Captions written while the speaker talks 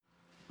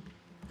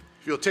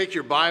If you'll take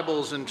your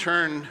Bibles and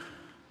turn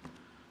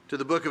to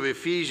the book of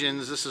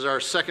Ephesians, this is our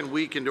second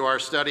week into our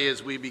study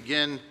as we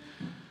begin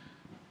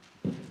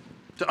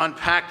to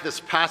unpack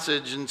this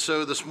passage. And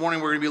so this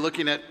morning we're going to be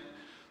looking at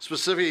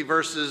specifically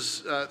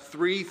verses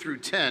 3 through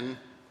 10.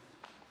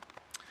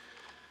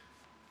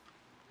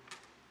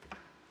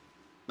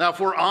 Now,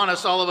 if we're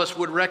honest, all of us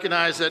would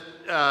recognize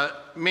that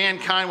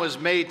mankind was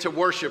made to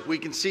worship. We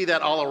can see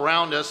that all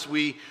around us.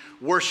 We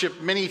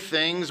worship many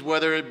things,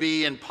 whether it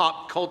be in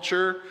pop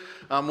culture,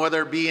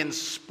 whether it be in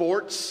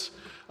sports,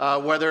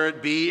 whether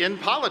it be in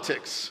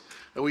politics.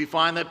 We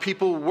find that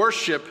people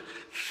worship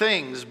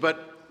things,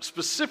 but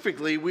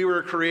specifically we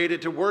were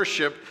created to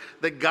worship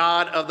the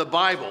God of the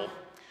Bible,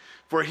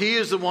 for he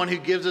is the one who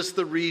gives us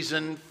the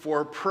reason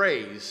for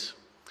praise.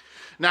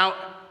 Now,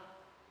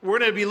 we're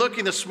going to be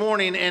looking this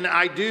morning, and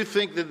I do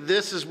think that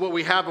this is what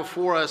we have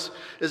before us,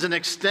 is an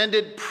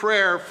extended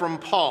prayer from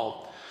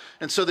Paul.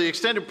 And so the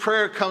extended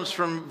prayer comes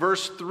from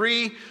verse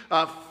 3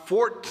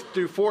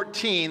 through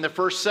 14, the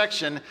first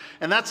section,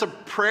 and that's a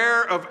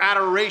prayer of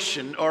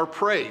adoration or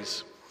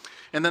praise.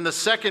 And then the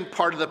second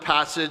part of the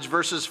passage,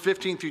 verses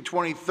 15 through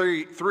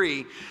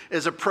 23,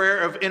 is a prayer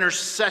of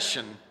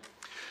intercession.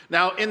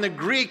 Now, in the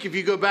Greek, if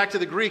you go back to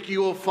the Greek, you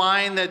will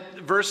find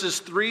that verses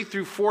 3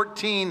 through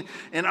 14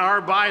 in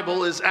our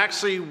Bible is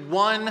actually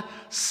one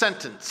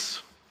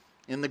sentence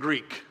in the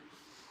Greek.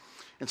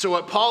 And so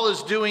what Paul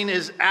is doing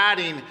is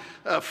adding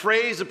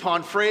phrase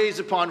upon phrase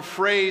upon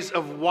phrase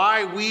of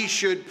why we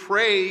should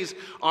praise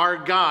our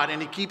God.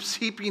 And he keeps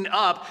heaping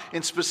up,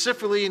 and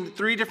specifically in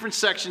three different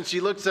sections. He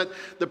looks at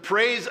the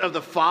praise of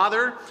the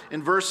Father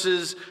in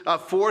verses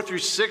 4 through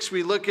 6.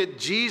 We look at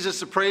Jesus,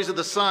 the praise of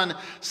the Son,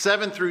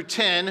 7 through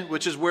 10,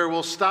 which is where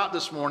we'll stop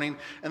this morning.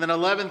 And then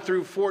 11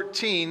 through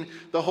 14,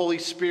 the Holy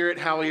Spirit,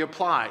 how he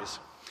applies.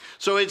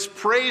 So it's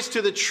praise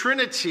to the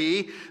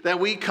Trinity that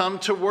we come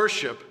to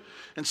worship.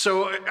 And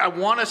so I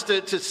want us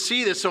to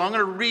see this. So I'm going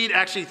to read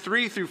actually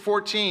 3 through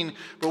 14,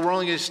 but we're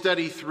only going to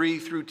study 3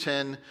 through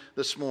 10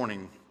 this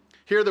morning.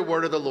 Hear the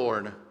word of the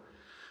Lord.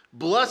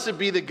 Blessed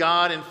be the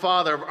God and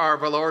Father of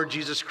our Lord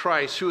Jesus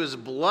Christ, who has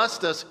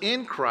blessed us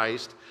in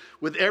Christ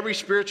with every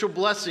spiritual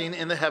blessing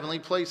in the heavenly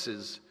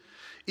places,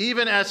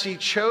 even as he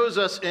chose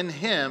us in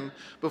him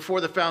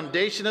before the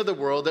foundation of the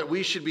world, that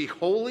we should be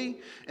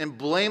holy and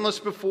blameless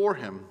before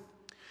him.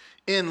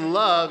 In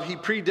love, he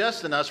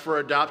predestined us for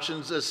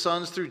adoptions as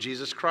sons through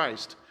Jesus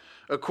Christ,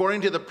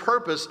 according to the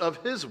purpose of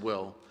his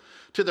will,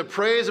 to the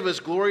praise of his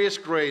glorious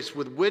grace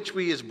with which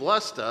he has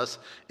blessed us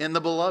in the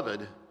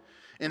beloved.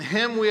 In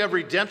him we have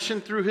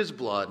redemption through his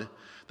blood,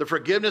 the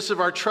forgiveness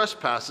of our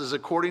trespasses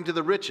according to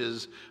the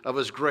riches of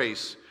his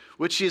grace,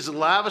 which he has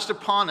lavished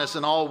upon us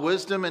in all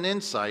wisdom and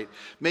insight,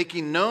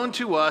 making known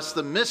to us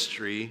the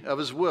mystery of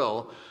his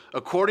will,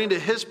 according to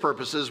his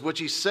purposes which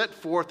he set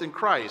forth in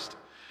Christ,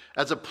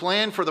 as a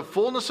plan for the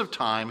fullness of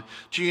time,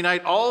 to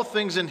unite all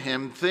things in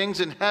him, things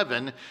in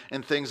heaven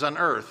and things on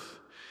earth.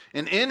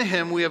 And in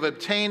him we have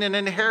obtained an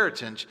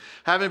inheritance,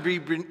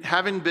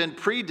 having been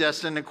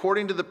predestined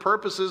according to the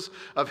purposes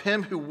of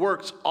him who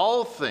works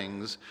all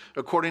things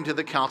according to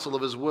the counsel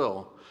of his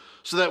will,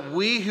 so that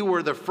we who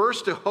were the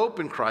first to hope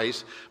in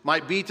Christ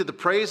might be to the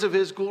praise of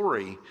his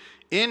glory.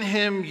 In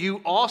him you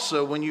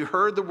also, when you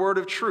heard the word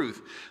of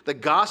truth, the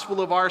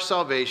gospel of our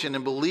salvation,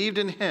 and believed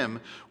in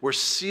him, were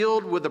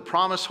sealed with the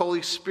promised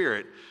Holy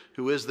Spirit,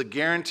 who is the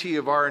guarantee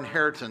of our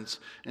inheritance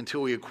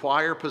until we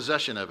acquire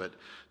possession of it,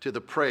 to the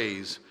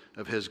praise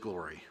of his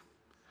glory.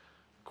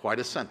 Quite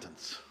a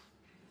sentence.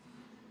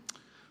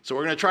 So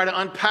we're going to try to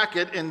unpack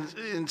it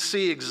and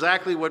see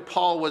exactly what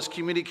Paul was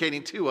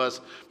communicating to us.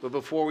 But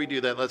before we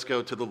do that, let's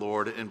go to the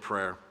Lord in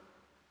prayer.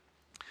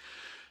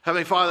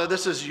 Heavenly Father,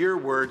 this is your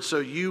word, so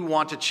you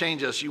want to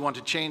change us. You want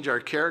to change our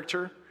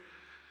character.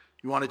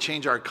 You want to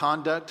change our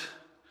conduct.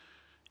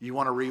 You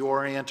want to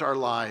reorient our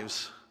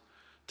lives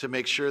to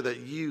make sure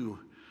that you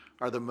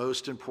are the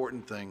most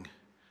important thing.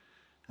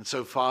 And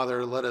so,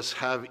 Father, let us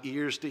have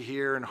ears to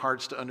hear and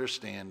hearts to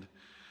understand,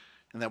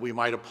 and that we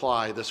might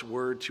apply this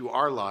word to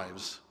our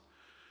lives,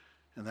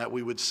 and that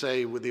we would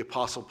say with the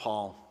Apostle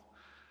Paul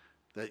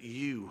that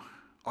you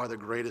are the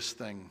greatest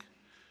thing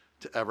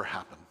to ever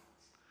happen.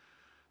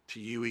 To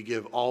you we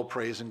give all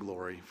praise and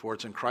glory, for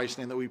it's in Christ's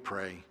name that we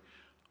pray.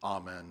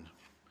 Amen.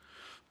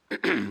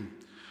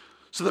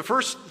 So the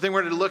first thing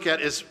we're going to look at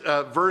is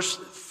verse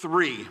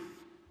 3.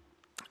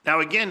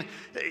 Now again,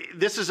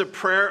 this is a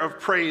prayer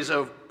of praise,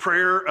 a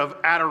prayer of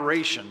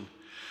adoration.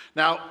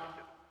 Now,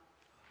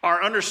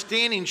 our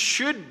understanding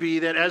should be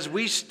that as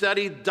we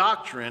study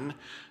doctrine,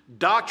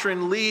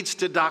 doctrine leads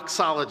to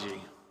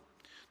doxology.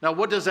 Now,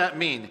 what does that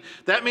mean?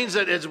 That means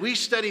that as we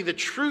study the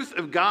truth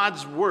of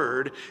God's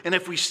word, and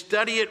if we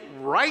study it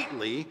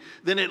rightly,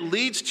 then it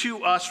leads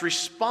to us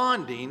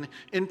responding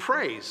in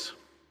praise.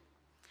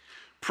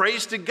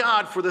 Praise to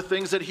God for the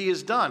things that he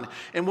has done.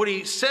 And what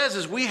he says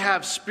is we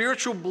have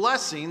spiritual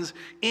blessings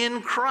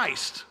in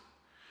Christ.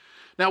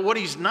 Now, what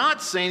he's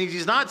not saying is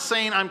he's not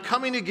saying, I'm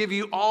coming to give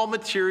you all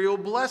material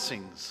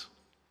blessings.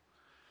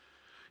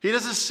 He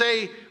doesn't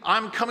say,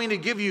 I'm coming to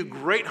give you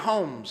great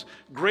homes,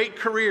 great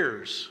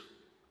careers.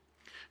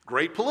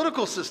 great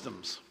political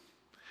systems.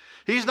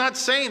 He's not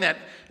saying that.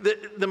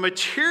 The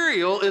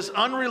material is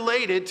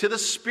unrelated to the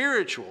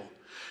spiritual.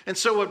 And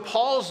so what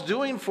Paul's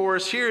doing for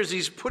us here is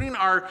he's putting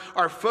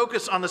our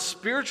focus on the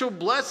spiritual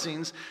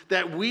blessings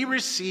that we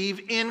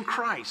receive in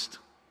Christ.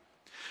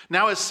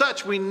 Now, as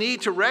such, we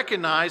need to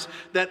recognize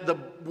that the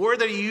word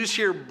that he used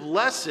here,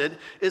 blessed,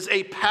 is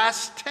a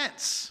past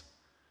tense.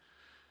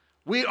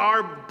 We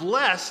are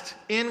blessed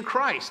in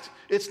Christ.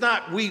 It's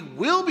not we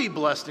will be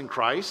blessed in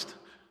Christ.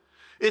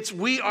 It's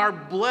we are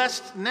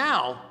blessed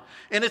now.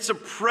 And it's a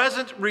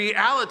present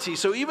reality.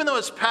 So even though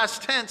it's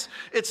past tense,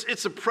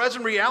 it's a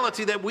present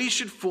reality that we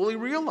should fully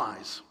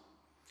realize.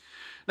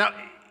 Now,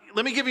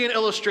 let me give you an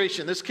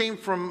illustration. This came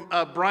from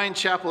Brian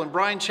Chappell. And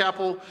Brian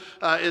Chappell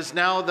is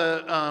now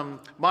the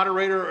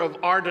moderator of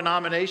our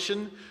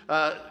denomination,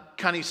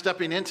 kind of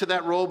stepping into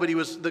that role. But he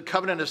was the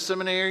Covenant of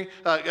Seminary,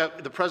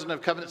 the president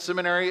of Covenant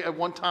Seminary at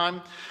one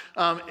time.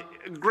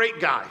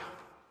 Great guy.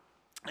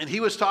 And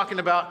he was talking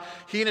about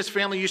he and his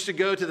family used to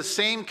go to the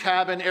same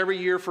cabin every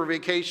year for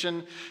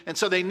vacation. And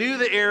so they knew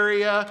the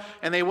area,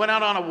 and they went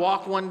out on a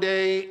walk one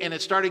day, and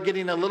it started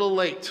getting a little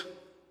late.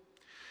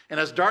 And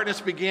as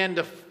darkness began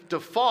to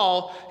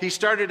fall, he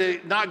started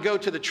to not go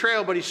to the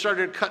trail, but he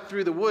started to cut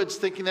through the woods,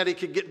 thinking that he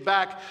could get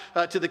back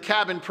to the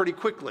cabin pretty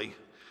quickly.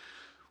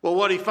 Well,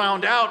 what he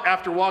found out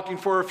after walking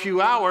for a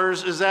few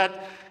hours is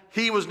that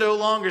he was no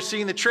longer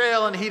seeing the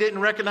trail, and he didn't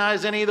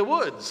recognize any of the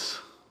woods.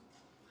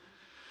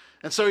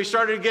 And so he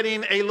started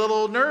getting a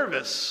little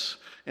nervous,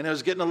 and it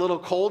was getting a little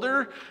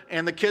colder,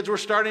 and the kids were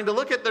starting to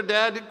look at their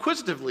dad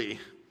inquisitively.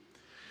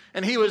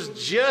 And he was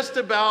just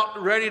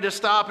about ready to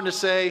stop and to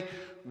say,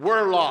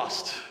 "We're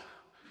lost,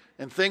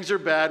 and things are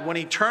bad." When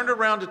he turned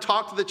around to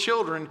talk to the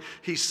children,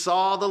 he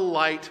saw the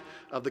light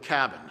of the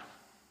cabin.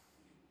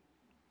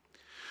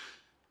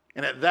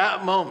 And at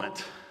that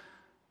moment,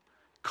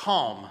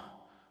 calm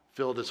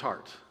filled his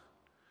heart.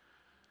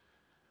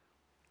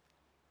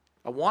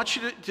 I want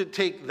you to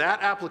take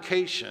that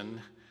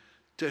application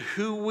to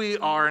who we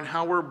are and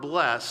how we're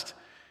blessed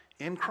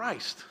in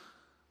Christ.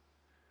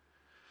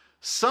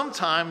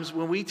 Sometimes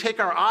when we take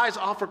our eyes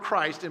off of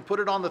Christ and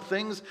put it on the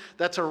things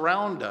that's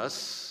around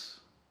us,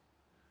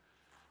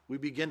 we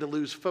begin to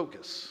lose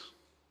focus.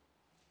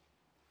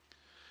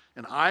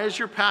 And I, as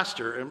your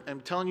pastor, am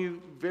telling you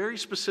very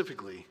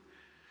specifically,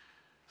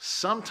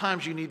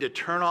 sometimes you need to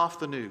turn off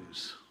the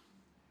news.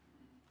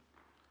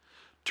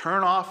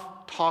 Turn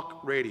off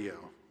talk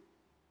radio.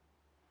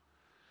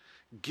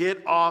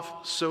 Get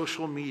off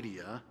social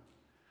media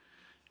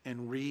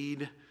and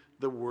read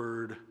the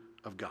Word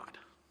of God.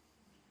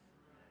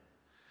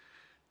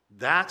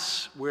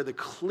 That's where the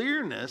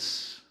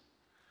clearness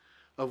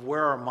of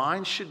where our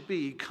mind should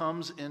be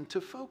comes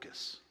into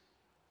focus.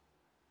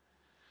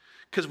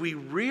 Because we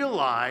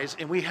realize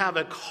and we have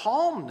a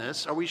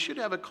calmness, or we should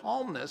have a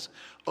calmness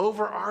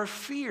over our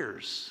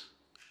fears.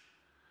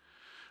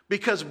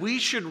 Because we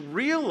should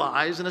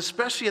realize, and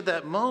especially at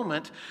that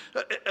moment,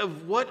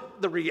 of what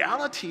the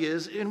reality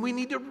is, and we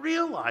need to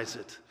realize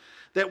it,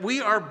 that we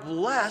are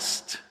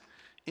blessed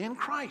in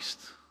Christ.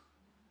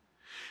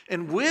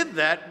 And with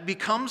that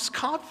becomes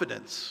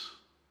confidence.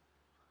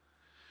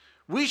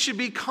 We should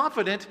be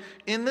confident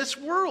in this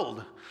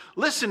world.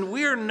 Listen,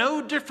 we are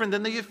no different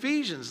than the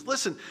Ephesians.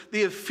 Listen,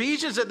 the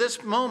Ephesians at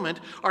this moment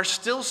are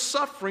still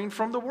suffering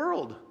from the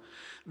world.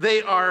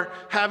 They are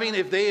having,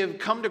 if they have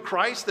come to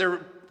Christ,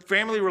 their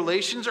family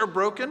relations are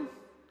broken.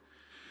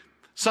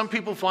 Some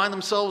people find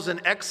themselves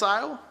in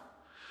exile.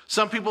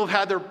 Some people have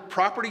had their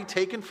property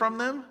taken from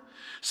them.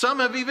 Some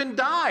have even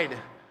died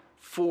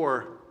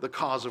for the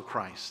cause of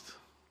Christ.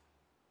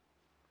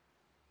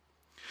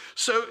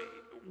 So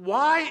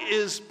why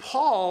is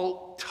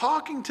Paul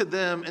talking to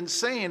them and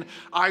saying,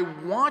 I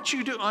want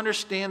you to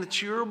understand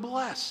that you're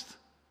blessed?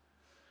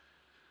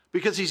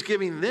 Because he's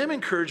giving them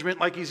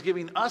encouragement like he's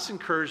giving us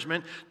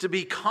encouragement to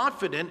be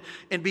confident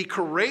and be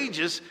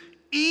courageous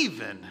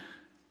even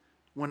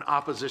when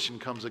opposition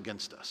comes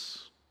against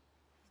us.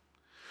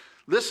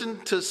 Listen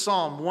to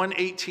Psalm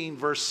 118,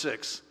 verse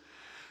 6.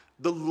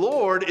 The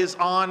Lord is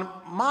on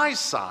my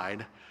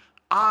side.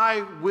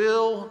 I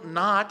will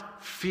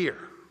not fear.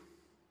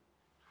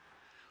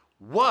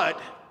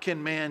 What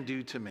can man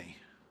do to me?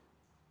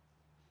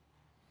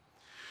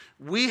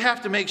 We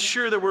have to make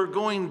sure that we're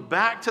going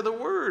back to the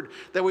Word,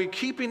 that we're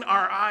keeping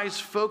our eyes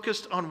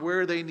focused on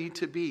where they need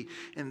to be.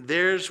 And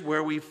there's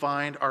where we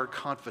find our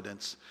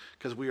confidence,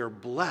 because we are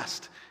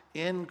blessed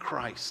in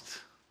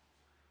Christ.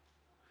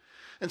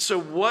 And so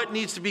what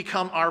needs to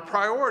become our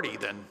priority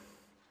then?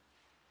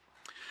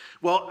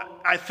 Well,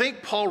 I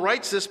think Paul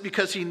writes this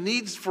because he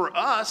needs for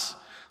us,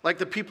 like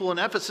the people in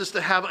Ephesus,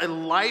 to have a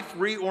life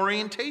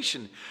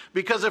reorientation.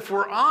 Because if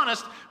we're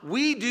honest,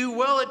 we do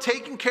well at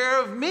taking care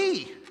of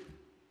me.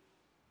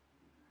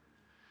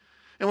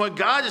 And what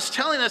God is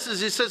telling us is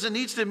he says it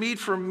needs to meet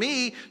from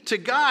me to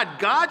God.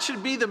 God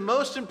should be the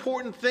most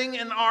important thing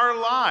in our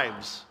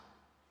lives.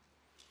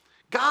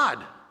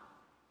 God.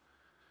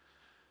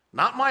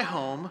 Not my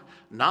home,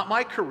 not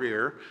my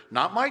career,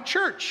 not my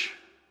church.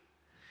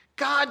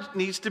 God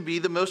needs to be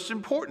the most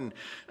important.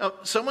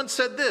 Someone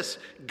said this,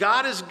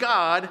 God is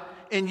God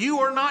and you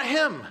are not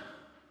him.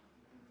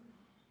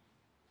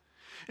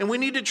 And we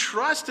need to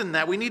trust in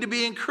that. We need to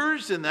be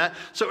encouraged in that.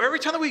 So every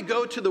time that we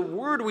go to the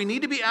Word, we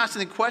need to be asking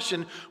the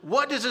question,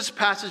 what does this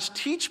passage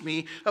teach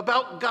me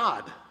about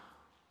God?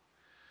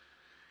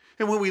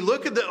 And when we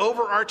look at the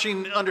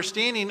overarching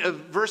understanding of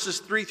verses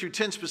 3 through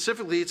 10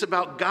 specifically, it's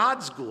about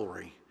God's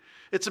glory.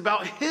 It's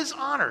about his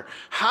honor.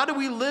 How do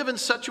we live in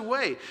such a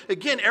way?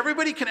 Again,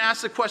 everybody can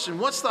ask the question,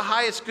 what's the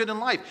highest good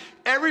in life?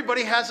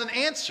 Everybody has an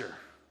answer.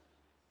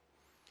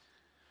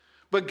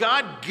 But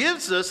God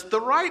gives us the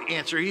right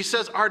answer. He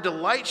says our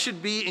delight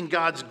should be in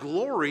God's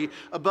glory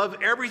above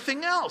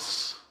everything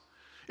else.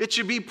 It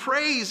should be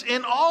praise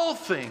in all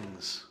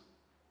things.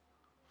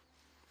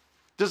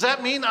 Does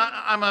that mean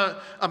I'm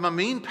a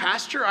mean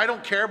pastor? I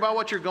don't care about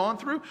what you're going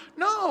through?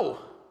 No.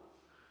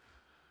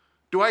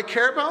 Do I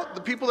care about the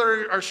people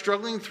that are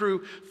struggling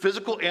through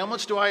physical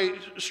ailments? Do I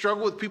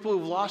struggle with people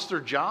who've lost their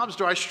jobs?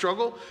 Do I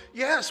struggle?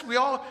 Yes,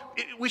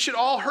 we should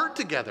all hurt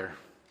together.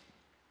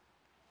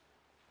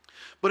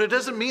 But it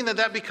doesn't mean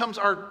that becomes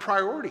our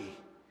priority.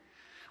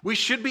 We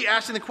should be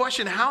asking the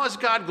question, how is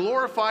God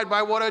glorified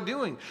by what I'm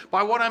doing,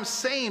 by what I'm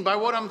saying, by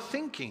what I'm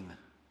thinking?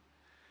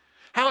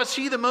 How is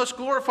he the most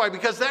glorified?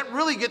 Because that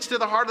really gets to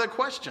the heart of the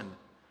question.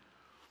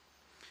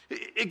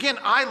 Again,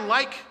 I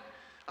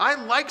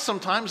like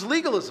sometimes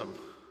legalism.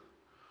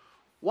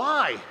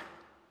 Why?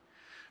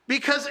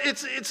 Because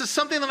it's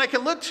something that I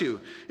can look to.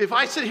 If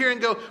I sit here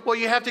and go, well,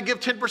 you have to give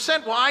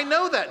 10%, well, I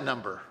know that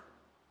number.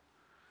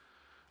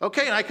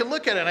 Okay, and I can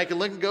look at it, and I can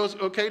look and go,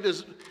 okay,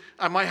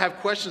 I might have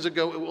questions that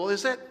go, well,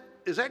 is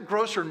that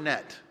gross or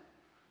net,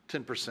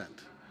 10%?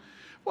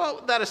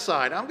 Well, that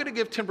aside, I'm going to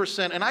give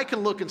 10%, and I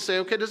can look and say,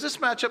 okay, does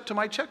this match up to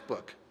my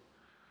checkbook?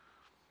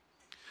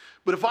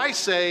 But if I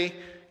say,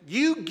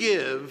 you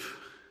give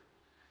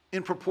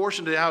in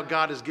proportion to how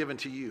God has given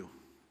to you,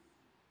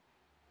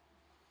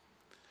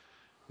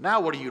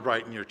 now what do you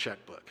write in your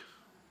checkbook?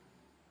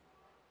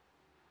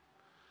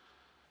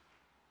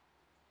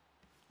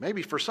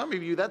 Maybe for some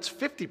of you, that's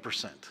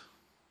 50%.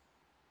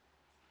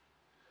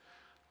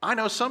 I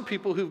know some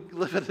people who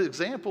live as an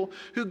example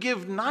who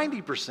give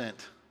 90%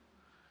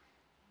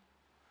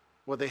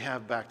 what they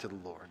have back to the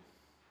Lord.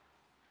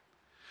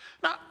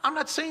 Now, I'm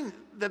not saying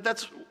that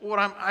that's what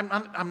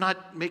I'm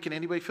not making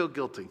anybody feel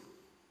guilty.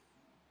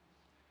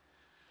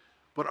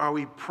 But are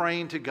we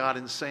praying to God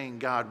and saying,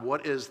 God,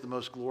 what is the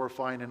most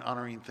glorifying and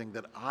honoring thing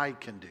that I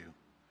can do?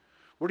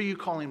 What are you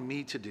calling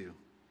me to do?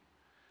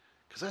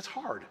 Because that's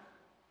hard.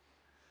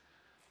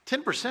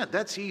 10%,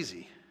 that's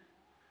easy.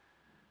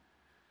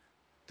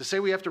 To say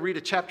we have to read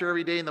a chapter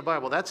every day in the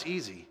Bible, that's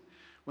easy.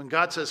 When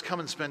God says, come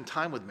and spend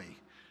time with me,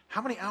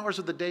 how many hours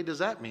of the day does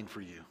that mean for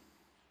you?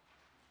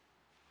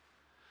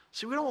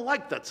 See, we don't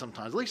like that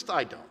sometimes. At least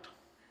I don't.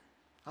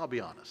 I'll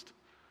be honest.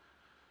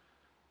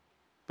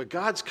 But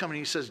God's coming,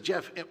 he says,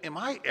 Jeff, am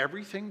I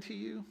everything to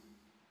you?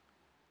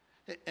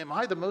 Am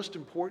I the most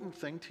important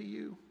thing to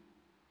you?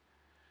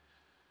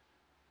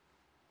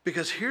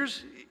 Because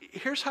here's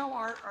how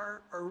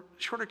our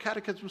shorter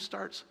catechism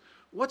starts.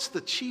 What's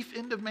the chief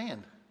end of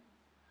man?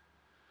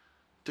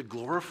 To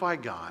glorify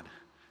God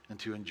and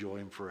to enjoy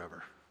him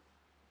forever.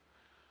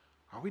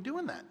 Are we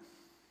doing that?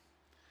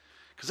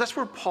 Because that's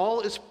where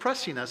Paul is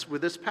pressing us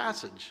with this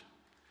passage.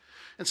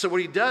 And so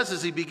what he does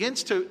is he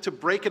begins to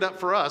break it up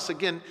for us.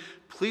 Again,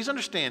 please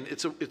understand,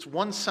 it's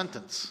one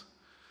sentence.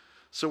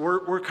 So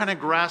we're kind of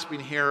grasping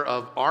here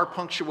of our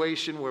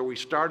punctuation where we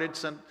started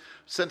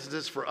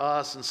sentences for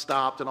us and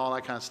stopped and all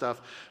that kind of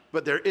stuff.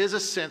 But there is a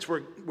sense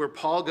where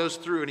Paul goes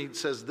through and he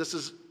says, this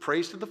is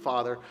praise to the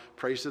Father,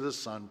 praise to the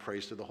Son,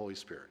 praise to the Holy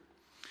Spirit.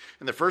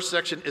 And the first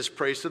section is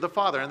praise to the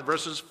Father, and the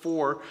verses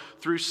 4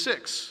 through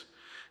 6.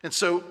 And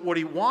so what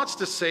he wants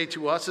to say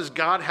to us is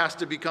God has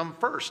to become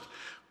first.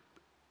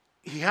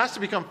 He has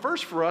to become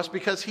first for us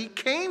because he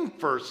came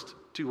first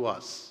to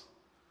us.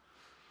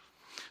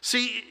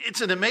 See,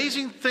 it's an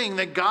amazing thing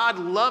that God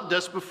loved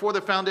us before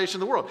the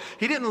foundation of the world.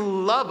 He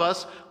didn't love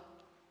us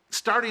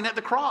starting at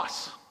the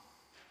cross.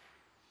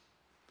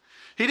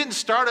 He didn't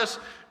start us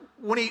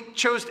when he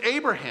chose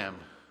Abraham.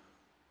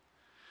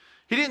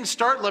 He didn't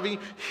start loving you.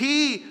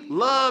 He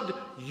loved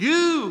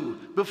you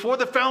before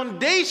the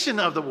foundation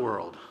of the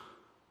world.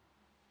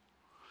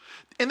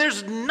 And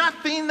there's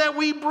nothing that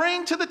we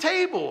bring to the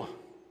table.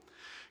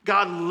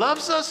 God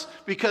loves us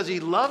because he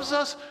loves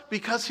us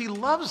because he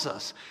loves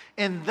us.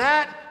 And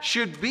that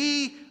should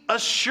be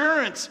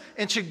assurance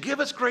and should give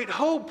us great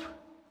hope.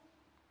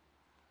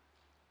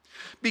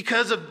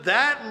 Because of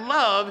that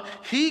love,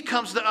 he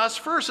comes to us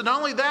first. And not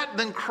only that,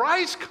 then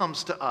Christ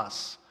comes to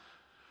us.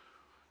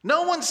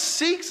 No one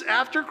seeks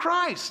after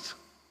Christ.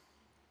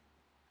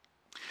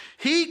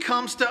 He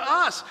comes to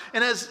us.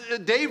 And as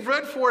Dave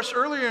read for us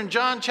earlier in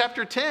John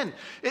chapter 10,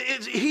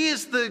 he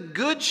is the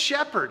good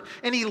shepherd.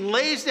 And he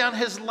lays down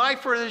his life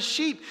for his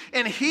sheep.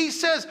 And he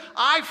says,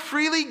 I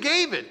freely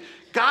gave it.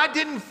 God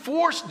didn't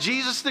force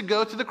Jesus to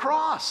go to the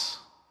cross.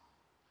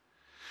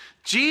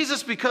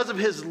 Jesus, because of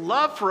his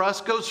love for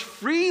us, goes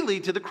freely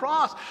to the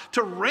cross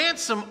to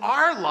ransom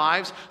our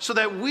lives so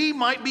that we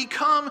might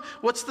become,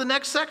 what's the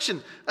next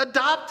section?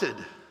 Adopted.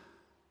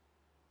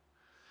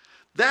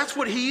 That's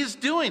what he is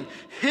doing.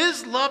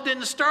 His love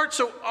didn't start,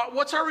 so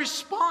what's our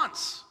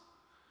response?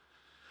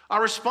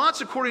 Our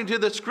response, according to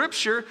the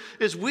scripture,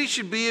 is we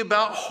should be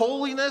about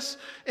holiness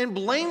and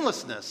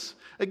blamelessness.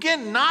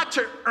 Again, not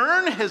to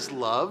earn his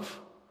love,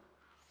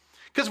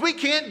 because we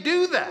can't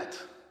do that.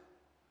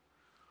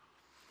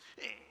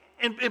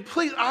 And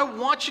please, I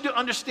want you to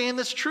understand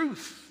this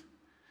truth.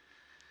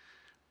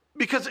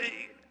 Because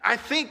I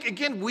think,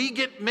 again, we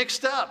get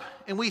mixed up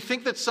and we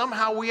think that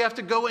somehow we have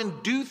to go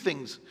and do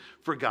things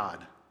for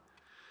God.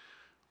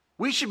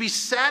 We should be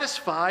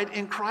satisfied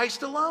in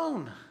Christ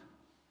alone.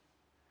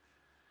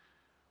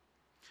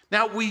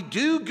 Now, we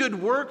do good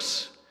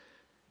works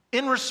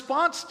in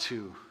response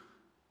to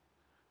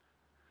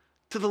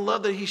the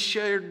love that he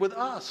shared with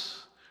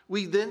us.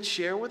 We then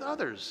share with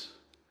others.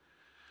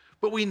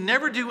 But we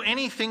never do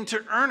anything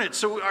to earn it.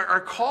 So our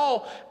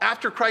call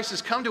after Christ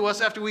has come to us,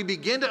 after we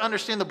begin to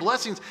understand the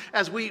blessings,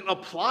 as we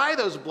apply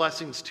those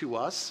blessings to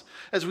us,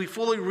 as we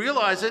fully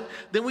realize it,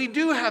 then we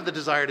do have the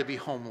desire to be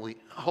holy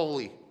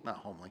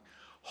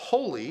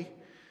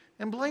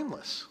and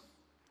blameless.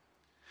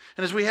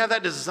 And as we have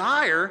that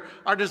desire,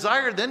 our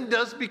desire then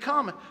does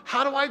become,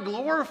 how do I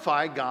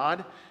glorify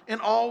God in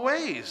all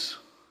ways?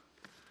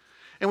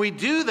 And we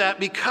do that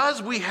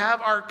because we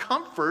have our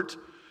comfort.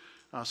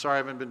 Oh, sorry, I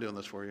haven't been doing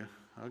this for you.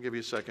 I'll give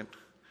you a second.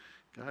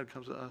 God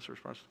comes to us,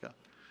 response to God.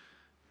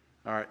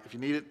 All right, if you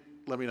need it,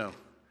 let me know.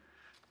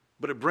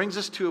 But it brings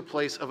us to a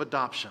place of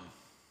adoption.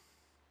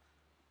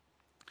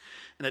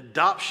 And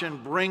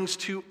adoption brings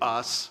to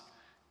us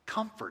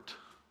comfort.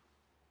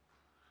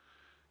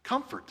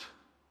 Comfort.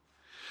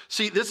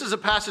 See, this is a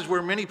passage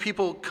where many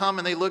people come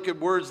and they look at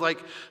words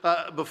like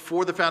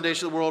before the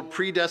foundation of the world,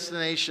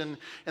 predestination,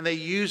 and they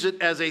use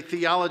it as a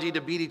theology to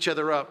beat each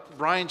other up.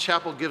 Brian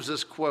Chappell gives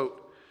this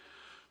quote: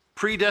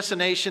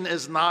 predestination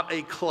is not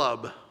a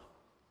club.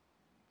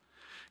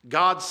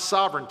 God's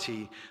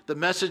sovereignty, the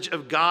message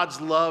of God's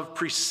love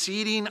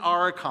preceding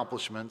our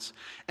accomplishments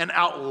and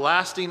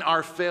outlasting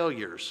our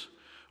failures,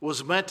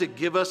 was meant to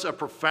give us a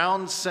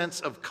profound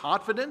sense of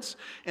confidence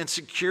and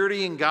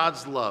security in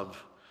God's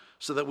love,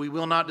 so that we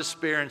will not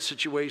despair in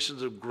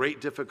situations of great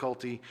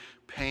difficulty,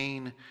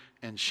 pain,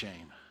 and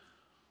shame.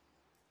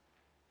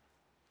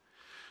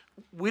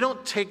 We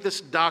don't take this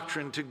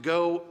doctrine to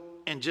go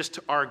and just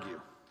to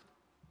argue.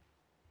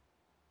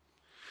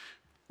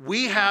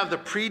 We have the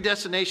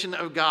predestination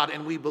of God,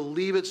 and we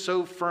believe it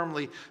so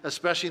firmly,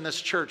 especially in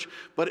this church.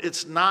 But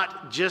it's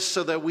not just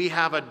so that we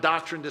have a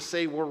doctrine to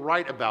say we're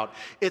right about.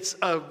 It's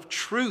a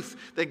truth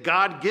that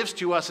God gives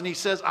to us, and he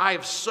says, I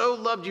have so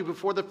loved you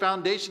before the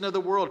foundation of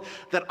the world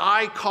that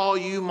I call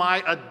you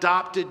my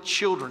adopted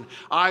children.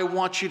 I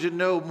want you to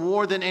know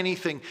more than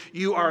anything,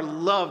 you are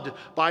loved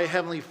by a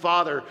heavenly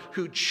Father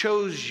who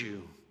chose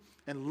you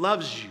and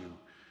loves you,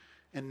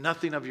 and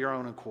nothing of your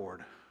own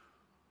accord.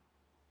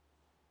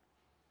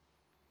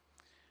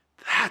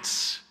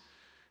 That's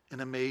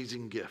an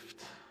amazing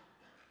gift.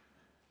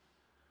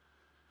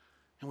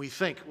 And we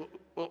think,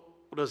 well,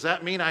 does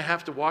that mean I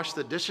have to wash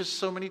the dishes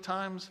so many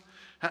times?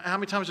 How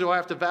many times do I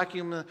have to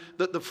vacuum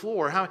the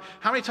floor? How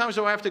many times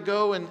do I have to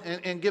go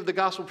and give the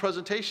gospel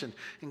presentation?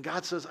 And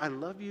God says, I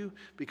love you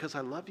because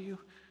I love you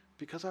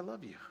because I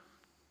love you.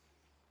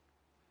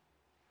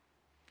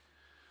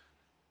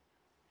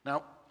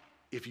 Now,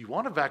 if you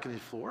want to vacuum the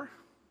floor,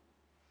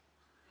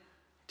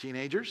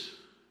 teenagers,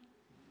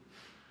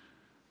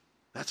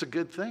 that's a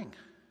good thing.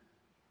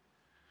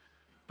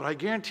 But I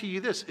guarantee you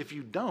this, if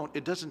you don't,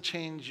 it doesn't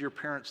change your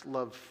parents'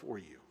 love for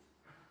you.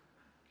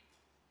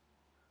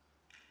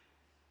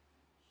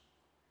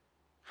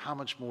 How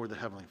much more the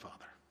Heavenly Father?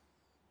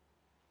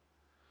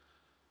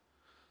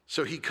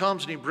 So he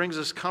comes and he brings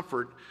us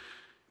comfort,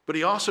 but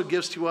he also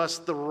gives to us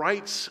the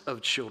rights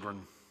of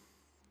children.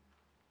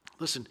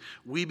 Listen,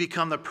 we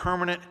become the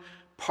permanent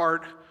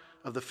part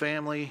of the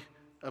family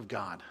of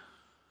God.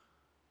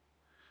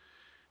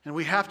 And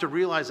we have to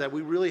realize that.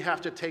 We really have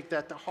to take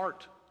that to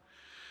heart.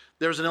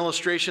 There's an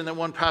illustration that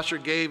one pastor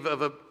gave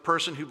of a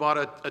person who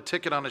bought a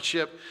ticket on a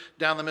ship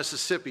down the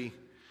Mississippi.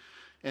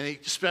 And he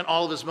spent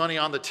all of his money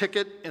on the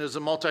ticket, and it was a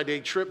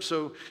multi-day trip,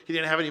 so he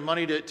didn't have any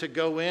money to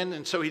go in,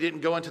 and so he didn't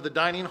go into the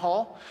dining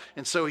hall.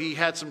 And so he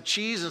had some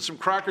cheese and some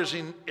crackers,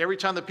 and every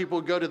time that people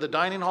would go to the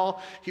dining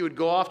hall, he would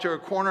go off to a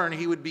corner and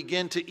he would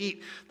begin to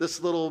eat this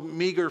little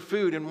meager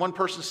food. And one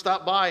person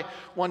stopped by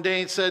one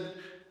day and said,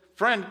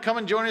 friend, come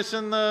and join us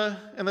in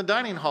the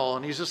dining hall.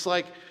 And he's just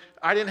like,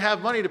 I didn't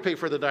have money to pay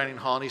for the dining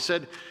hall. And he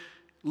said,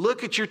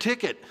 look at your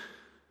ticket.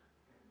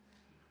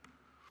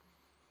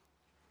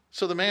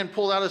 So the man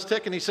pulled out his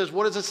ticket and he says,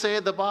 what does it say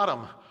at the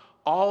bottom?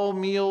 All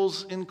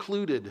meals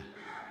included.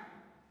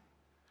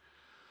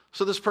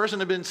 So this person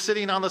had been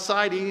sitting on the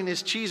side eating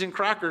his cheese and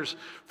crackers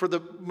for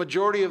the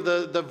majority of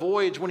the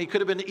voyage when he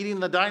could have been eating in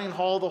the dining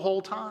hall the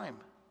whole time.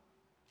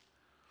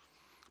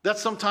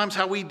 That's sometimes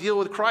how we deal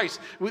with Christ.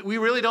 We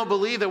really don't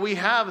believe that we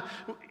have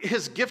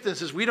his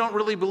giftinesses. We don't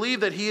really believe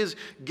that he has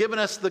given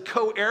us the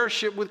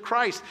co-heirship with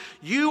Christ.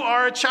 You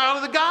are a child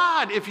of the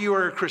God if you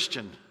are a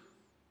Christian.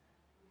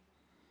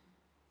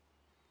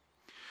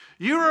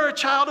 You are a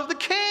child of the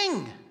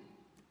King.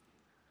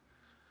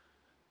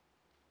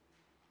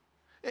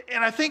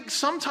 And I think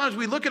sometimes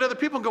we look at other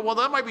people and go, well,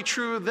 that might be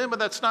true of them, but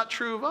that's not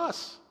true of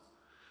us.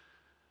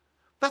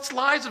 That's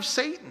lies of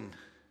Satan.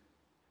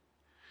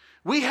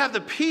 We have the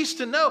peace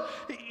to know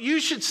we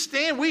should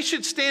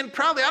stand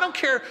proudly. I don't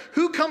care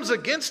who comes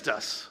against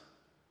us.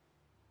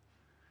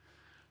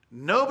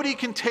 Nobody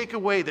can take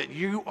away that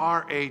you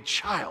are a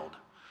child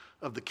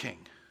of the King.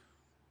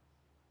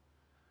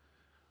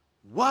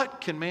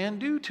 What can man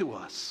do to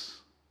us?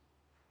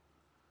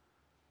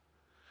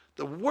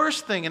 The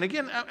worst thing, and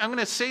again, I'm going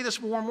to say this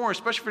more and more,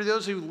 especially for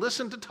those who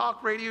listen to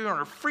talk radio and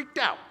are freaked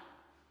out.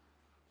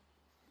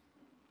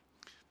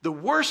 The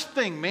worst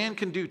thing man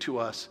can do to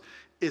us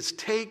is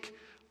take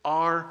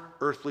our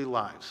earthly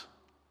lives.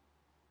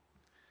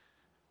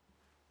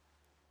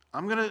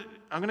 I'm going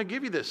to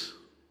give you this.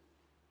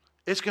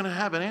 It's going to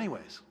happen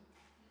anyways.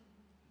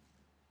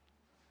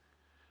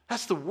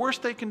 That's the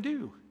worst they can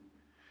do.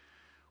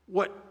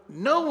 What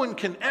no one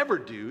can ever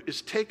do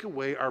is take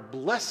away our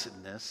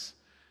blessedness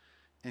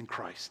in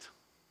Christ.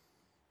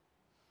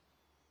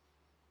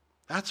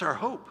 That's our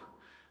hope.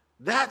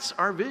 That's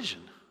our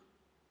vision.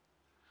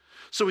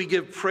 So we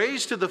give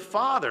praise to the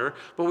Father,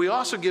 but we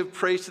also give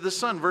praise to the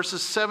Son,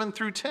 verses 7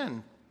 through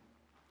 10.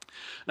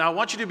 Now, I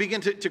want you to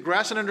begin to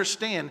grasp and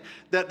understand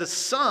that the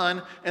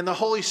Son and the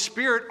Holy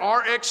Spirit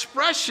are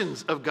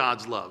expressions of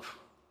God's love.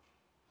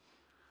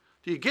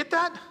 Do you get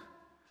that?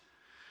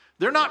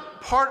 They're not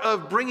part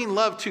of bringing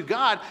love to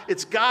God.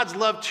 It's God's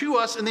love to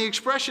us in the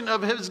expression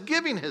of his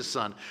giving his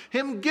Son,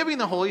 him giving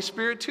the Holy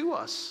Spirit to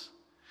us.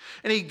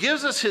 And he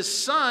gives us his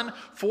Son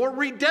for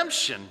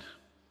redemption.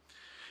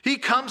 He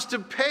comes to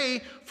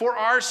pay for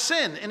our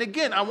sin. And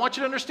again, I want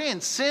you to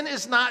understand, sin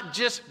is not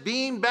just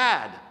being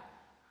bad.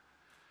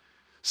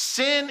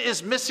 Sin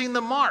is missing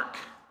the mark,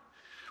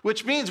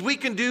 which means we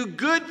can do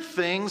good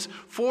things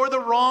for the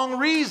wrong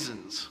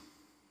reasons.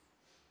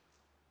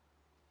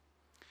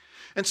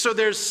 And so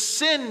there's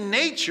sin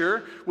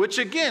nature, which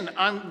again,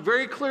 I'm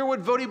very clear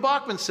what Voddie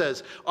Baucham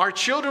says. Our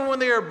children, when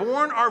they are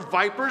born, are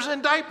vipers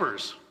and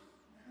diapers.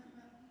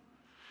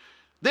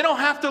 They don't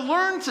have to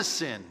learn to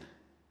sin.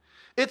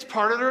 It's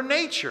part of their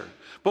nature.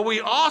 But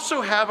we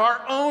also have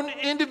our own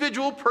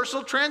individual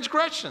personal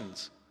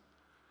transgressions.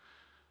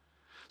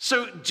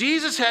 So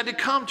Jesus had to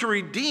come to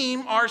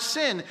redeem our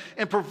sin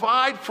and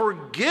provide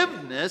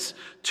forgiveness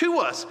to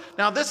us.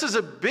 Now, this is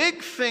a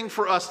big thing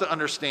for us to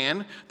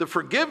understand, the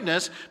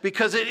forgiveness,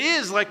 because it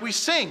is, like we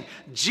sing,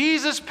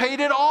 Jesus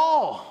paid it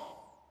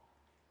all.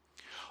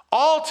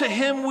 All to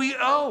him we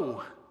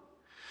owe.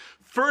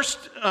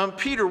 1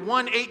 Peter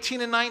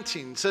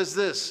 1:18-19 says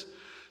this,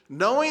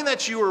 knowing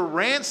that you were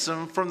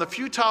ransomed from the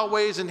futile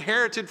ways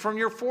inherited from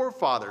your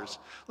forefathers.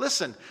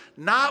 Listen,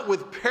 not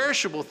with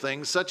perishable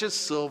things such as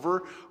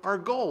silver or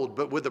gold,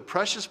 but with the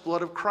precious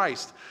blood of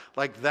Christ,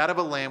 like that of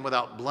a lamb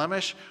without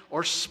blemish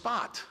or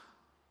spot.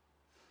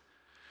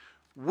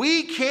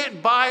 We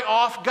can't buy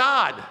off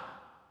God.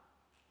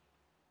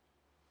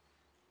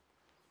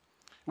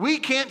 We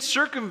can't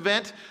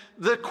circumvent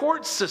the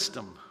court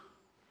system.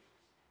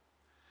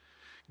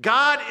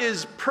 God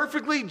is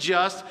perfectly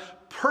just,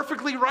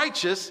 perfectly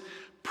righteous,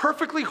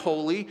 perfectly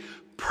holy,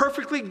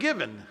 perfectly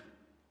given.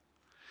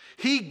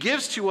 He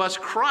gives to us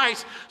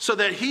Christ so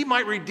that he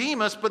might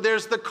redeem us, but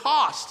there's the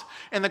cost.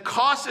 And the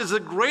cost is the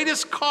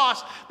greatest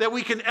cost that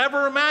we can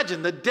ever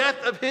imagine, the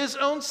death of his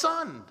own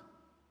Son.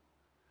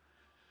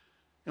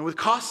 And with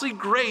costly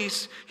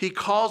grace, he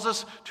calls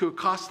us to a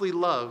costly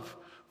love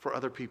for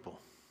other people.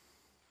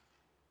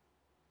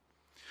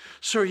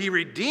 So he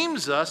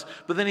redeems us,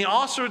 but then he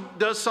also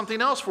does something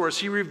else for us.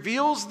 He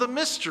reveals the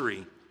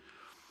mystery.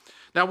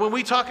 Now, when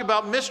we talk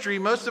about mystery,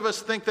 most of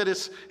us think that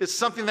it's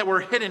something that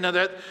we're hidden, or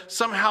that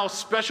somehow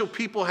special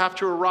people have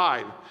to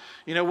arrive.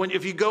 You know,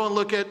 if you go and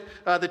look at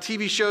the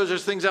TV shows,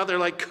 there's things out there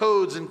like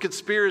codes and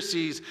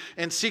conspiracies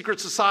and secret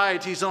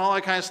societies and all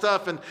that kind of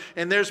stuff.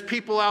 And there's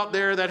people out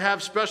there that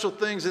have special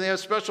things and they have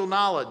special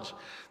knowledge.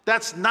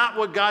 That's not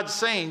what God's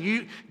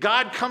saying.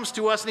 God comes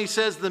to us and he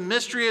says the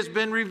mystery has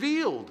been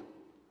revealed.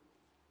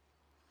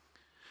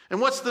 And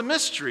what's the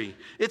mystery?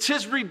 It's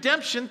his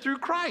redemption through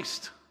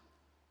Christ.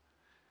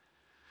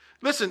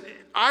 Listen,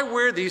 I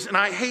wear these and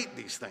I hate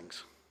these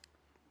things.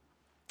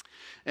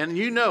 And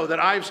you know that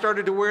I've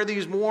started to wear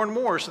these more and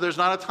more, so there's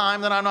not a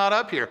time that I'm not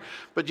up here.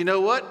 But you know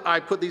what? I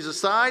put these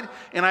aside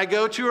and I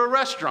go to a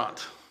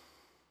restaurant.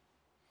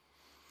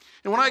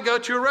 And when I go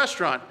to a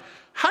restaurant,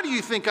 how do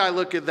you think I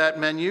look at that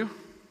menu?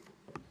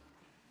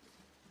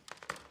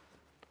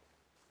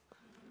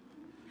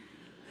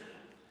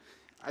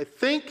 I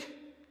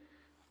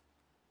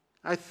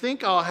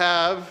think I'll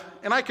have,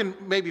 and I can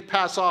maybe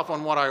pass off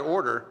on what I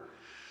order.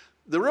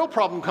 The real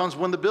problem comes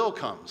when the bill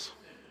comes.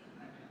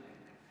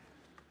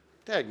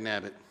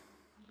 Dagnabbit.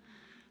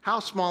 How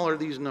small are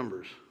these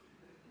numbers?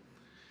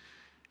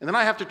 And then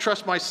I have to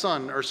trust my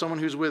son or someone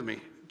who's with me.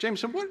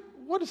 Jameson,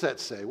 what does that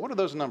say? What are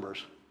those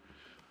numbers?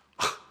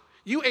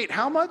 You ate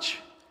how much?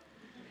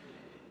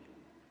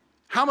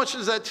 How much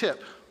is that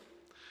tip?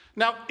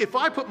 Now, if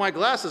I put my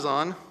glasses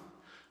on,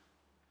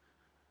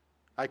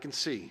 I can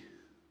see.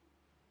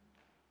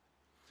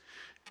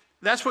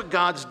 That's what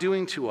God's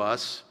doing to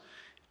us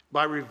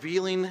by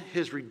revealing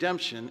his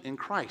redemption in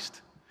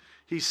Christ.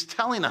 He's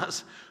telling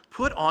us,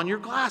 put on your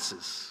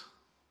glasses.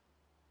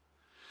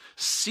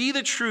 See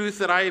the truth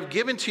that I have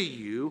given to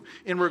you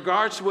in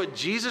regards to what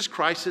Jesus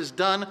Christ has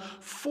done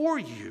for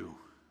you.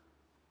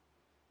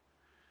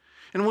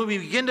 And when we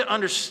begin to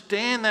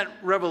understand that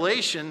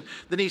revelation,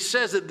 then he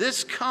says that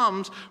this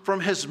comes from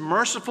his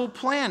merciful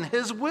plan,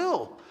 his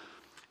will.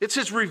 It's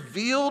his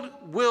revealed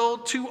will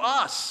to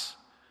us.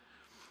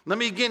 Let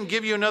me again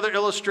give you another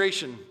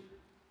illustration.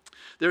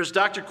 There's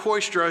Dr.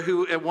 Koistra,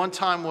 who at one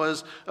time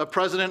was a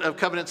president of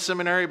Covenant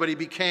Seminary, but he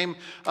became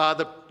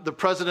the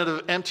president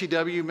of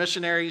MTW,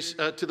 Missionaries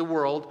to the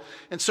World.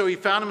 And so he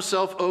found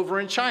himself over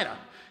in China.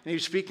 And he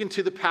was speaking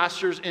to the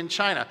pastors in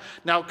China.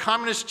 Now,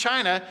 communist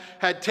China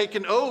had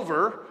taken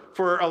over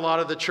for a lot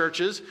of the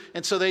churches,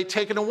 and so they'd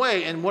taken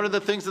away. And one of the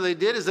things that they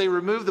did is they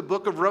removed the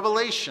book of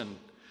Revelation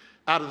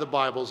out of the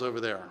Bibles over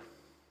there.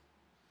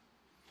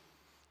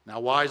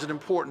 Now, why is it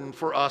important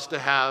for us to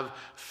have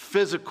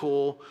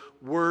physical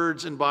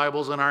words and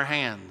Bibles in our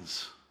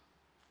hands?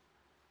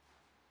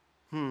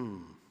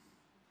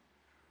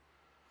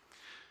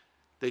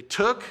 They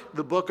took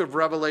the book of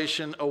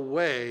Revelation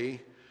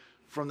away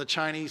from the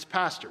Chinese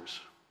pastors.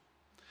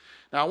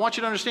 Now, I want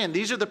you to understand,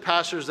 these are the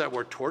pastors that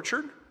were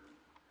tortured.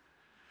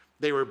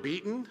 They were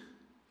beaten.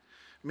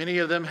 Many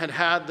of them had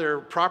had their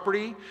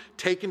property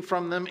taken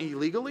from them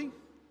illegally.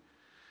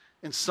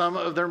 And some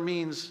of their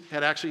means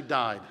had actually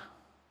died.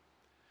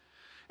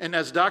 And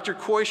as Dr.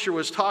 Koistra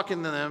was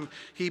talking to them,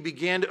 he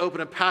began to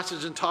open a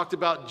passage and talked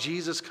about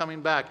Jesus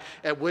coming back,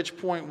 at which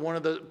point one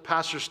of the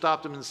pastors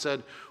stopped him and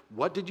said,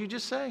 "What did you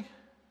just say?"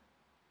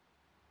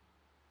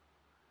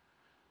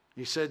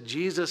 He said,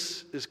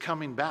 "Jesus is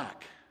coming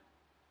back."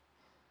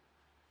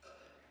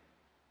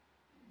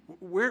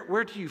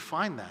 Where do you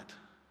find that?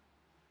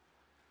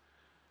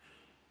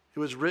 It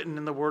was written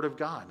in the Word of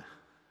God.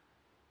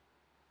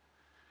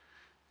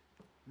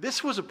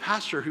 This was a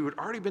pastor who had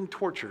already been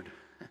tortured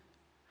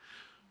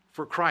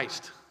for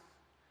Christ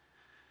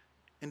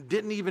and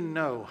didn't even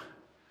know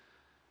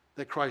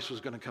that Christ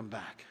was going to come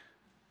back.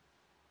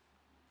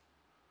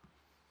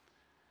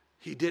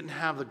 He didn't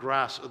have the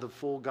grasp of the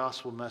full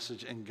gospel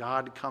message, and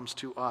God comes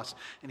to us,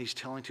 and he's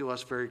telling to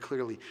us very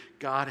clearly,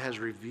 God has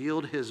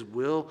revealed his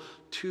will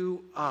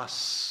to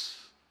us.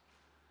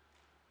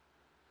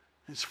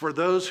 It's for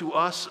those who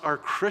us are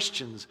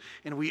Christians,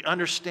 and we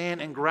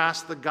understand and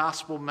grasp the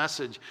gospel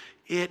message.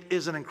 It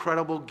is an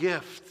incredible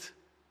gift.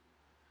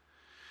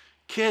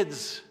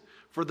 Kids,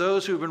 for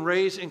those who have been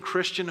raised in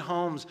Christian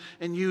homes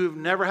and you have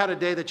never had a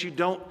day that you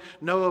don't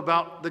know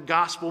about the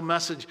gospel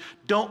message,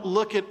 don't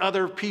look at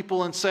other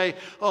people and say,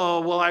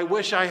 "Oh, well, I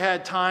wish I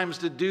had times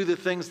to do the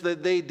things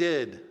that they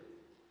did.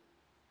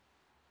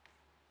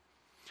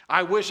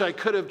 I wish I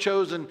could have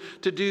chosen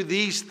to do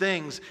these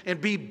things and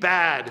be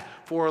bad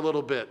for a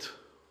little bit."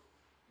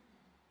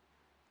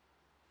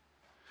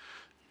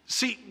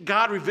 See,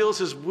 God reveals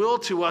his will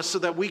to us so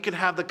that we can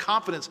have the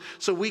confidence,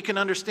 so we can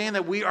understand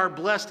that we are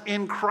blessed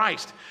in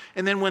Christ.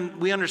 And then when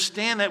we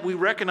understand that, we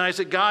recognize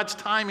that God's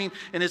timing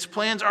and his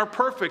plans are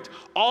perfect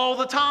all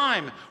the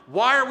time.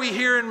 Why are we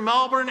here in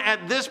Melbourne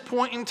at this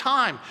point in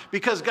time?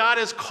 Because God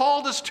has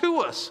called us to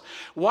us.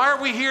 Why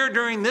are we here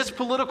during this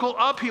political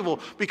upheaval?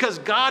 Because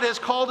God has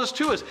called us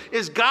to us.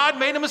 Is God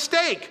made a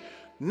mistake?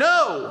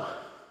 No.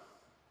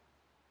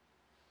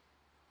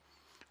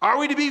 Are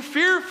we to be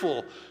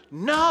fearful?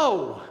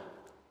 No.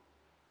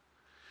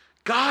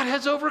 God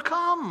has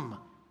overcome.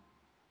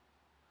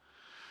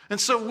 And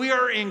so we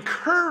are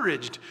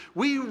encouraged.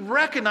 We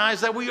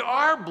recognize that we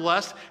are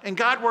blessed, and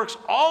God works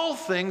all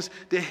things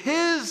to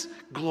his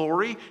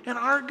glory and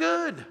our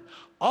good.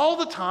 All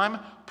the time,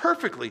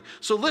 perfectly.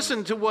 So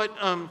listen to what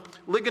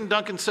Ligon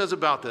Duncan says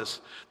about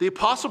this. The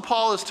Apostle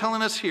Paul is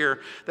telling us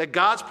here that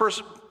God's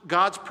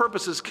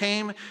purposes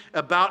came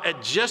about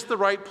at just the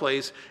right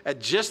place, at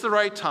just the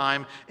right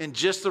time, in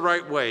just the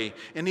right way.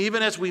 And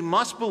even as we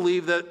must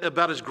believe that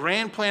about his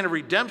grand plan of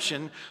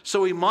redemption,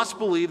 so we must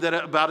believe that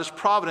about his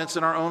providence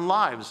in our own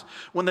lives.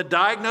 When the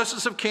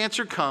diagnosis of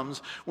cancer comes,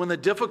 when the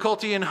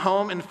difficulty in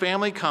home and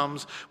family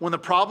comes, when the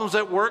problems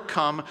at work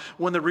come,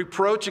 when the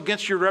reproach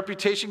against your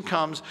reputation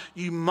comes,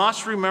 you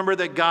must remember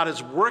that God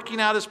is working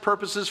out his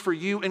purposes for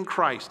you in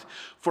Christ,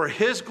 for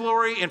his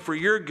glory and for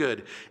your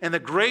good. And the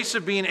grace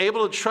of being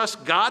able to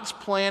trust God's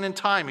plan and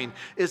timing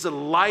is a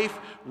life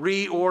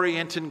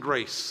reorienting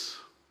grace.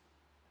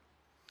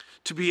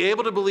 To be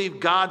able to believe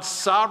God's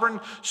sovereign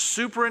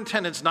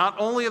superintendence, not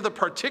only of the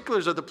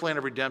particulars of the plan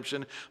of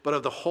redemption, but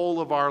of the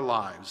whole of our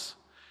lives.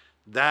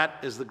 That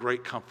is the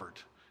great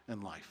comfort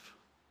in life.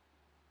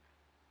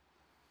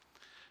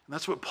 And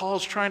that's what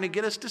Paul's trying to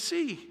get us to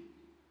see.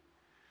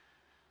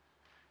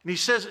 And he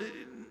says,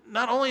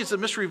 not only is the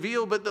mystery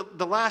revealed, but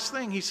the last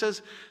thing, he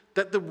says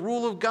that the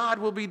rule of God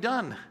will be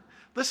done.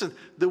 Listen,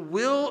 the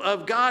will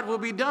of God will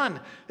be done.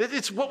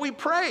 It's what we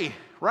pray,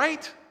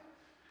 right?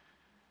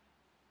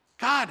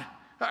 God,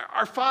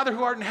 our Father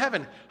who art in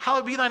heaven,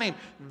 hallowed be thy name.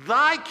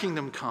 Thy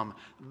kingdom come,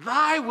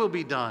 thy will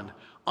be done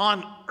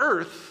on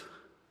earth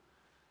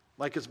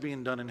like it's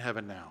being done in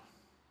heaven now.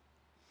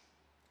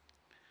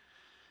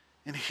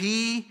 And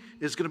he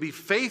is going to be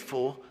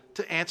faithful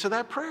to answer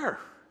that prayer.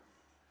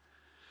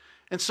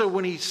 And so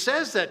when he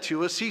says that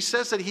to us, he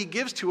says that he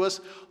gives to us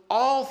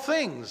all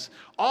things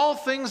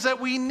that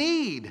we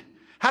need.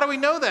 How do we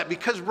know that?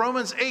 Because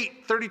Romans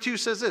 8:32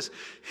 says this,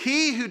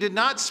 he who did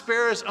not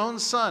spare his own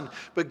son,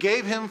 but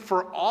gave him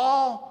for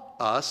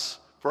us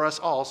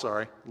all,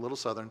 a little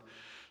southern,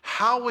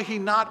 how will he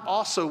not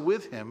also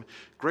with him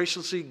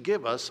graciously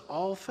give us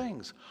all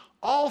things?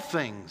 All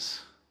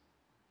things.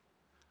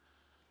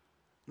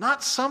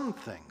 Not some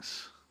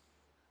things.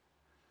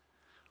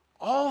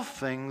 All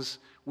things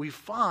we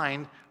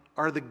find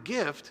are the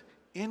gift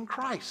in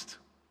Christ.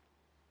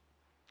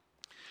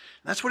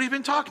 And that's what he's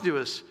been talking to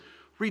us.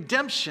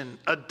 Redemption,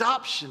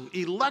 adoption,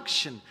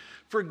 election,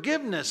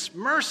 forgiveness,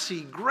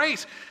 mercy,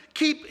 grace.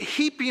 Keep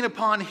heaping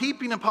upon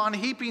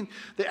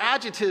the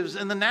adjectives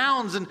and the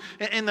nouns and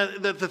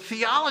the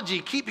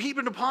theology. Keep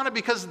heaping upon it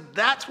because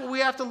that's what we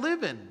have to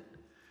live in.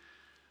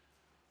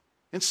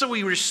 And so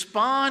we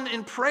respond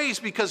in praise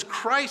because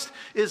Christ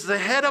is the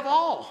head of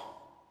all.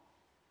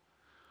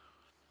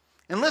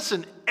 And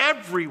listen,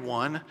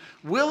 everyone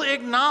will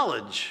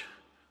acknowledge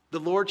the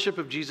lordship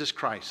of Jesus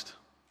Christ.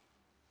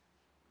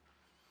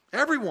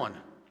 Everyone,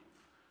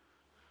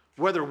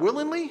 whether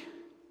willingly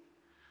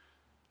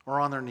or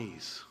on their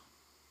knees.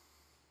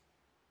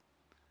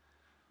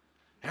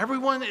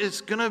 Everyone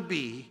is going to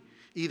be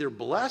either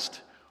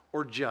blessed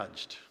or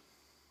judged.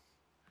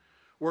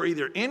 We're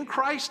either in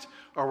Christ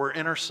or we're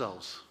in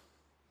ourselves.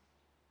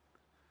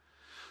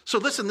 So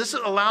listen, this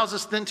allows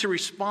us then to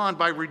respond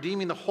by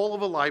redeeming the whole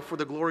of a life for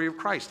the glory of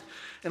Christ.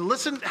 And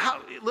listen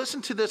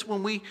to this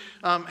when we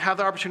have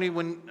the opportunity,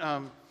 when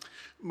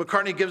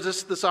McCartney gives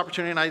us this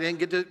opportunity, and I didn't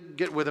get to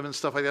get with him and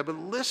stuff like that, but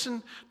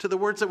listen to the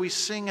words that we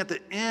sing at the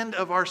end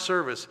of our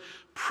service.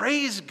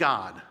 Praise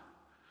God,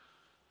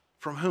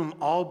 from whom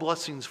all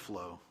blessings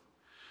flow.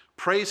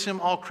 Praise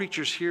him, all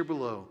creatures here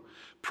below.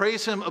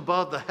 Praise him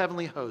above the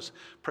heavenly host.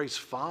 Praise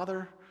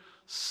Father,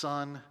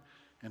 Son,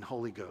 and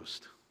Holy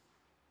Ghost.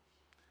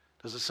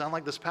 Does it sound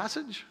like this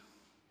passage?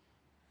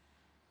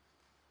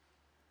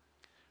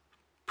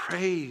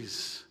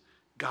 Praise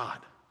God.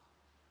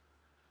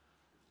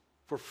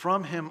 For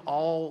from him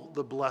all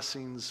the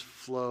blessings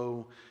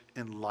flow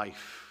in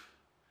life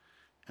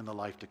and the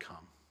life to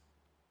come.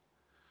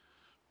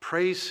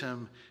 Praise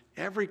him,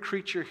 every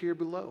creature here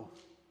below.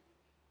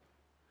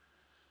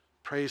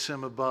 Praise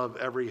him above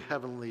every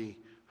heavenly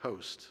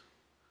host.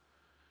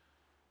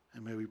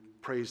 And may we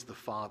praise the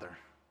Father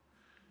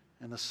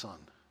and the Son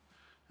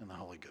and the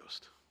Holy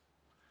Ghost.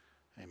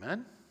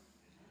 Amen?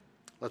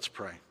 Let's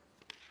pray.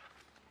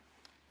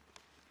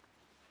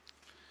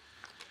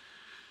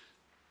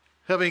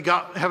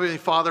 Heavenly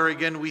Father,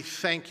 again, we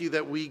thank you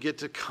that we get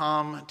to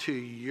come to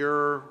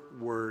your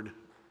word.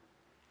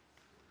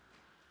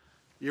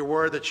 Your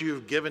word that you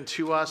have given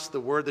to us, the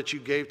word that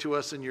you gave to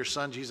us in your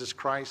Son, Jesus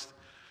Christ.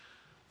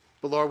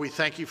 But Lord, we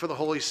thank you for the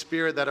Holy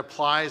Spirit that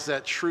applies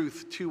that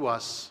truth to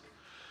us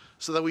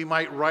so that we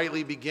might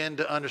rightly begin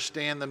to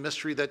understand the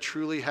mystery that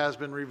truly has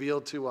been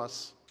revealed to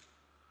us.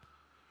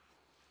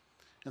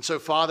 And so,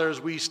 Father, as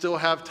we still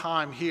have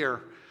time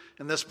here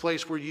in this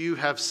place where you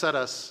have set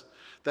us,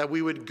 that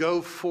we would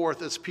go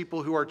forth as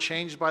people who are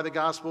changed by the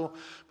gospel,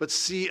 but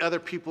see other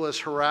people as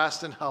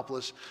harassed and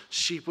helpless,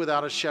 sheep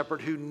without a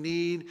shepherd who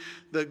need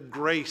the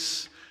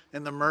grace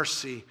and the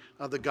mercy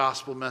of the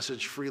gospel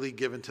message freely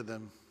given to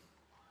them.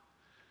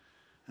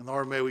 And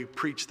Lord, may we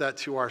preach that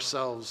to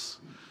ourselves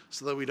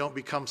so that we don't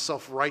become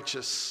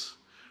self-righteous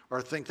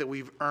or think that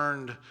we've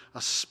earned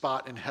a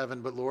spot in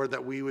heaven, but Lord,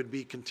 that we would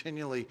be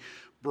continually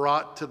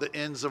brought to the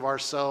ends of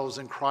ourselves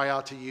and cry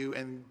out to you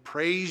and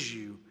praise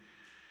you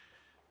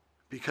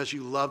because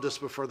you loved us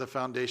before the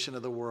foundation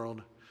of the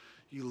world.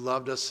 You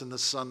loved us in the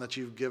Son that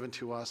you've given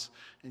to us,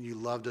 and you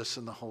loved us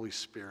in the Holy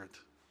Spirit.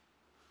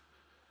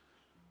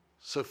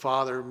 So,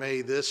 Father,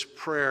 may this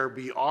prayer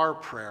be our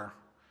prayer,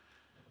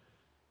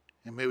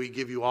 and may we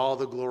give you all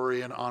the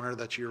glory and honor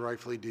that you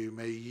rightfully do.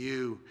 May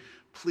you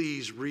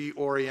please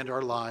reorient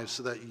our lives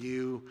so that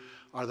you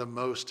are the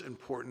most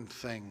important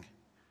thing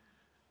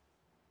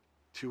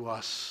to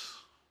us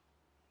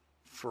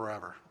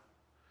forever.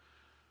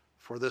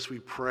 For this we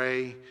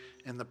pray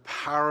in the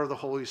power of the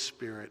Holy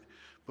Spirit,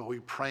 but we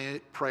pray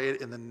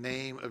it in the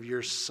name of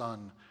your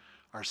Son,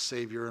 our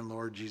Savior and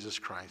Lord Jesus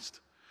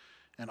Christ.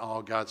 And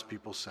all God's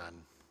people said,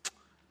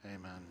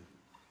 amen.